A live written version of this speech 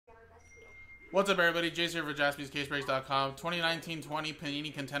What's up, everybody? Jason here for JaspysCaseBreaks.com. 2019-20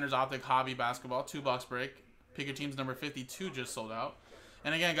 Panini Contenders Optic Hobby Basketball 2-box break. Pick your teams number 52 just sold out.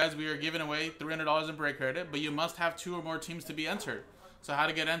 And again, guys, we are giving away $300 in break credit, but you must have 2 or more teams to be entered. So how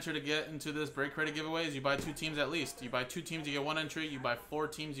to get entered to get into this break credit giveaway is you buy 2 teams at least. You buy 2 teams, you get 1 entry. You buy 4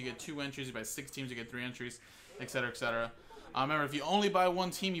 teams, you get 2 entries. You buy 6 teams, you get 3 entries, etc., etc. Remember, if you only buy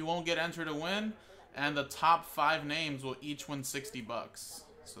 1 team, you won't get entered to win, and the top 5 names will each win $60.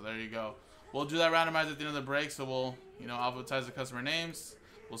 So there you go. We'll do that randomizer at the end of the break, so we'll, alphabetize the customer names.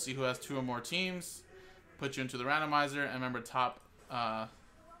 We'll see who has 2 or more teams, put you into the randomizer, and remember, top 5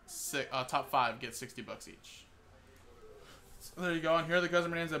 get $60 each. So there you go. And here are the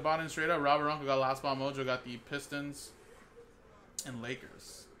customer names that bought in straight up. Robert Uncle got Last Ball Mojo, got the Pistons and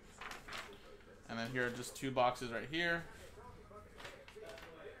Lakers. And then here are just 2 boxes right here.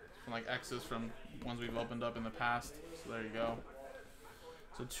 Like X's from ones we've opened up in the past. So there you go.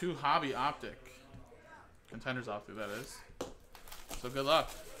 So 2 hobby Optic. Contenders Optic, that is. So good luck.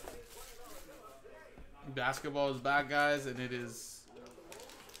 Basketball is back, guys, and it is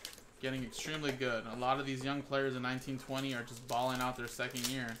getting extremely good. A lot of these young players in 1920 are just balling out their second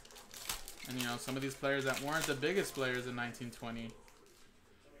year. And, some of these players that weren't the biggest players in 1920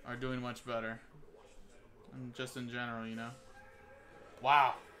 are doing much better. And just in general,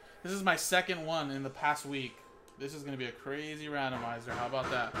 Wow. This is my second one in the past week. This is going to be a crazy randomizer. How about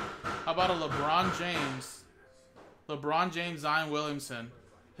that? How about a LeBron James, Zion Williamson,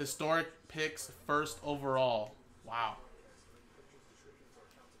 historic picks, first overall. Wow.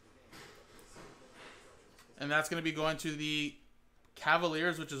 And that's going to be going to the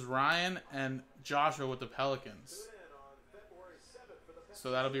Cavaliers, which is Ryan, and Joshua with the Pelicans. So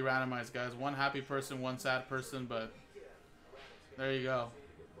that'll be randomized, guys. 1 happy person, 1 sad person, but there you go.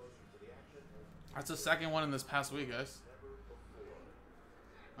 That's the second one in this past week, guys.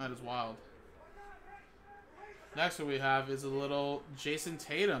 That is wild. Next one we have is a little Jason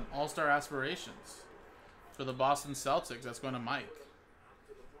Tatum All-Star Aspirations for the Boston Celtics. That's going to Mike.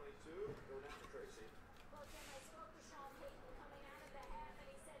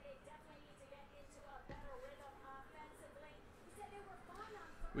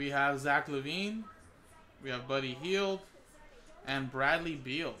 We have Zach LaVine. We have Buddy Hield and Bradley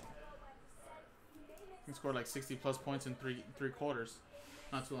Beal. He scored like 60-plus points in three quarters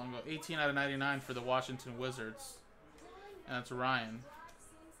not too long ago. 18 out of 99 for the Washington Wizards. And that's Ryan.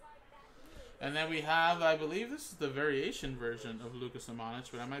 And then we have, I believe this is the variation version of Luka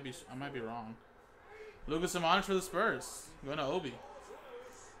Samanic, but I might be wrong. Luka Samanic for the Spurs. Going to Obi.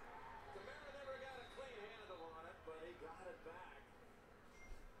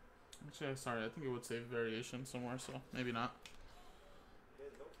 Actually, sorry, I think it would say variation somewhere, so maybe not.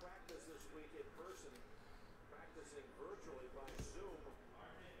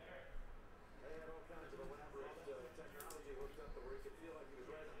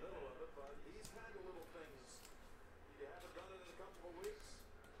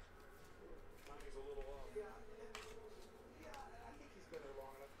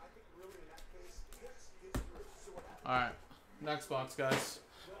 Alright, next box, guys.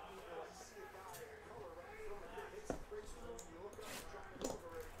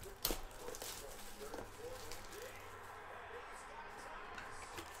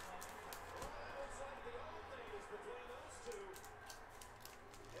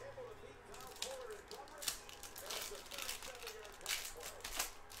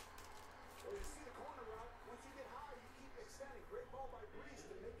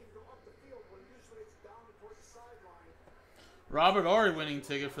 Robert Horry winning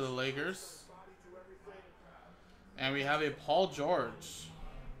ticket for the Lakers. And we have a Paul George.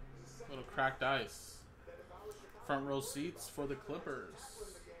 Little cracked ice. Front row seats for the Clippers.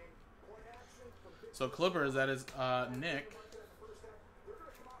 So Clippers, that is Nick.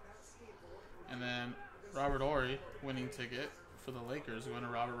 And then Robert Horry winning ticket for the Lakers going to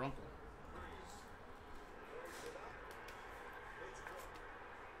Robert Runkle.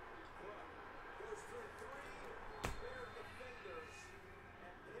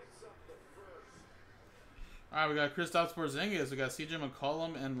 All right, we got Kristaps Porzingis. We got C.J.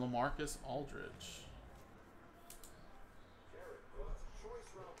 McCollum and LaMarcus Aldridge.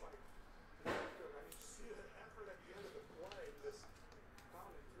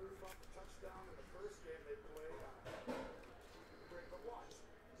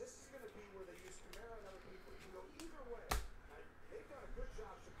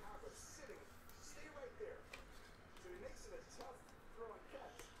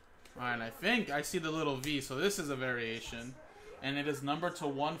 Alright, I think I see the little V, so this is a variation. And it is numbered to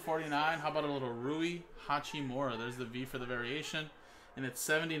 149. How about a little Rui Hachimura? There's the V for the variation. And it's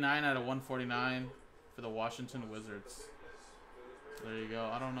 79 out of 149 for the Washington Wizards. There you go.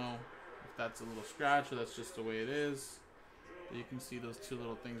 I don't know if that's a little scratch or that's just the way it is. But you can see those two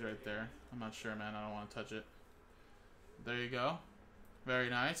little things right there. I'm not sure, man. I don't want to touch it. There you go. Very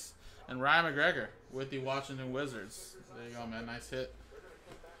nice. And Ryan McGregor with the Washington Wizards. There you go, man. Nice hit.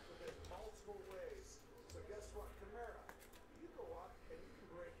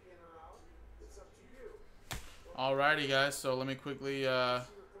 Alrighty, guys. So let me quickly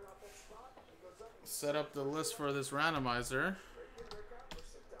set up the list for this randomizer.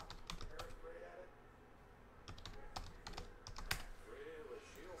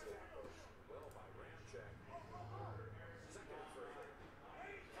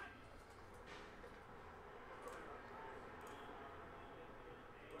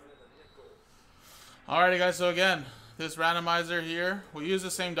 Alrighty, guys, so again, this randomizer here, we'll use the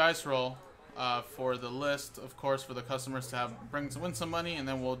same dice roll for the list, of course, for the customers to win some money, and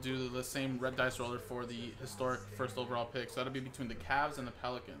then we'll do the same red dice roller for the historic first overall pick. So that'll be between the Cavs and the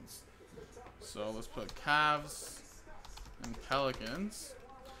Pelicans. So let's put Cavs and Pelicans.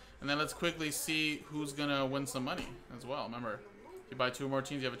 And then let's quickly see who's going to win some money as well. Remember, if you buy 2 or more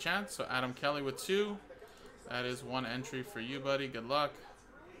teams, you have a chance. So Adam Kelly with 2. That is 1 entry for you, buddy. Good luck.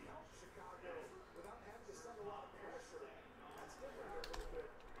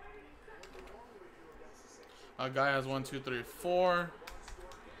 A guy has 1, 2, 3, 4.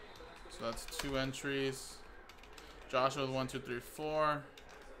 So that's 2 entries. Joshua with 1, 2, 3, 4.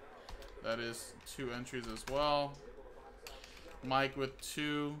 That is 2 entries as well. Mike with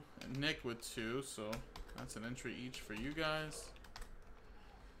 2. And Nick with 2. So that's an entry each for you guys.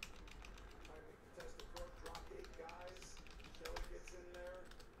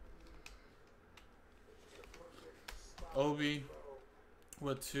 Obi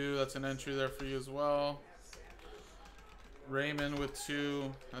with 2. That's an entry there for you as well. Raymond with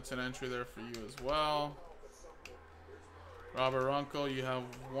 2. That's an entry there for you as well. Robert Runkle, you have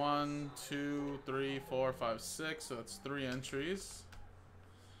 1, 2, 3, 4, 5, 6. So that's 3 entries.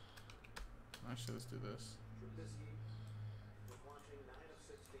 Actually, let's do this.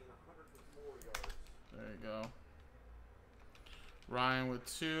 There you go. Ryan with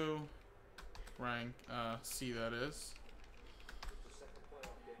 2. Ryan C, that is.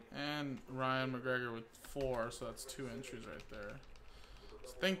 And Ryan McGregor with 4, so that's 2 entries right there.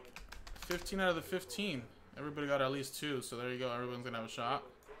 So I think 15 out of the 15. Everybody got at least 2, so there you go. Everyone's going to have a shot.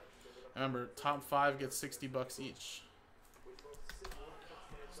 Remember, top 5 gets 60 bucks each.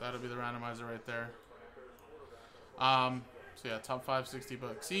 So that'll be the randomizer right there. So yeah, top 5, 60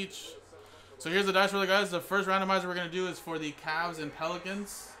 bucks each. So here's the dice roller, guys. The first randomizer we're going to do is for the Cavs and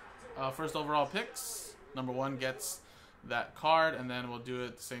Pelicans. First overall picks. Number 1 gets that card, and then we'll do it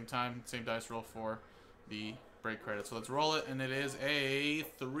at the same time, same dice roll for the break credit. So let's roll it, and it is a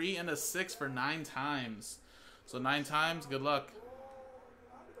 3 and a 6 for 9 times. So 9 times, good luck.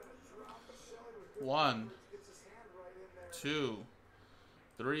 1, 2,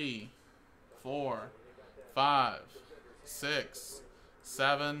 3, 4, 5, 6,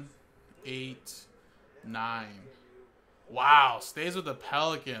 7, 8, 9. Wow, stays with the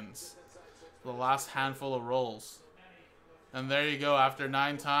Pelicans. The last handful of rolls. And there you go, after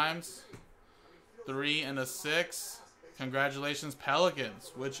 9 times, 3 and a 6. Congratulations,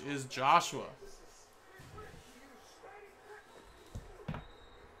 Pelicans, which is Joshua.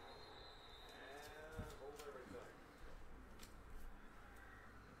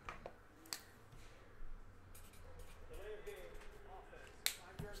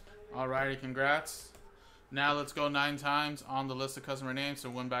 Alrighty, congrats. Now let's go 9 times on the list of customer names to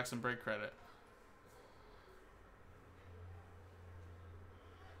win back some break credit.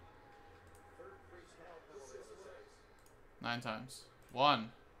 9 times. 1,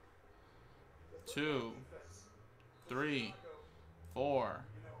 2, 3, 4,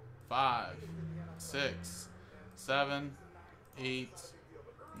 5, 6, 7, 8,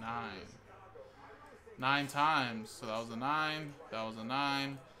 9. 9 times. So that was a 9. That was a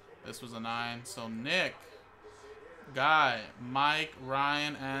 9. This was a 9. So Nick, Guy, Mike,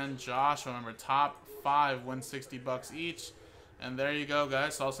 Ryan, and Josh. Remember, top 5 win 60 bucks each. And there you go,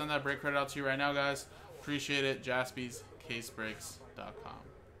 guys. So I'll send that break credit out to you right now, guys. Appreciate it. JaspysCaseBreaks.com.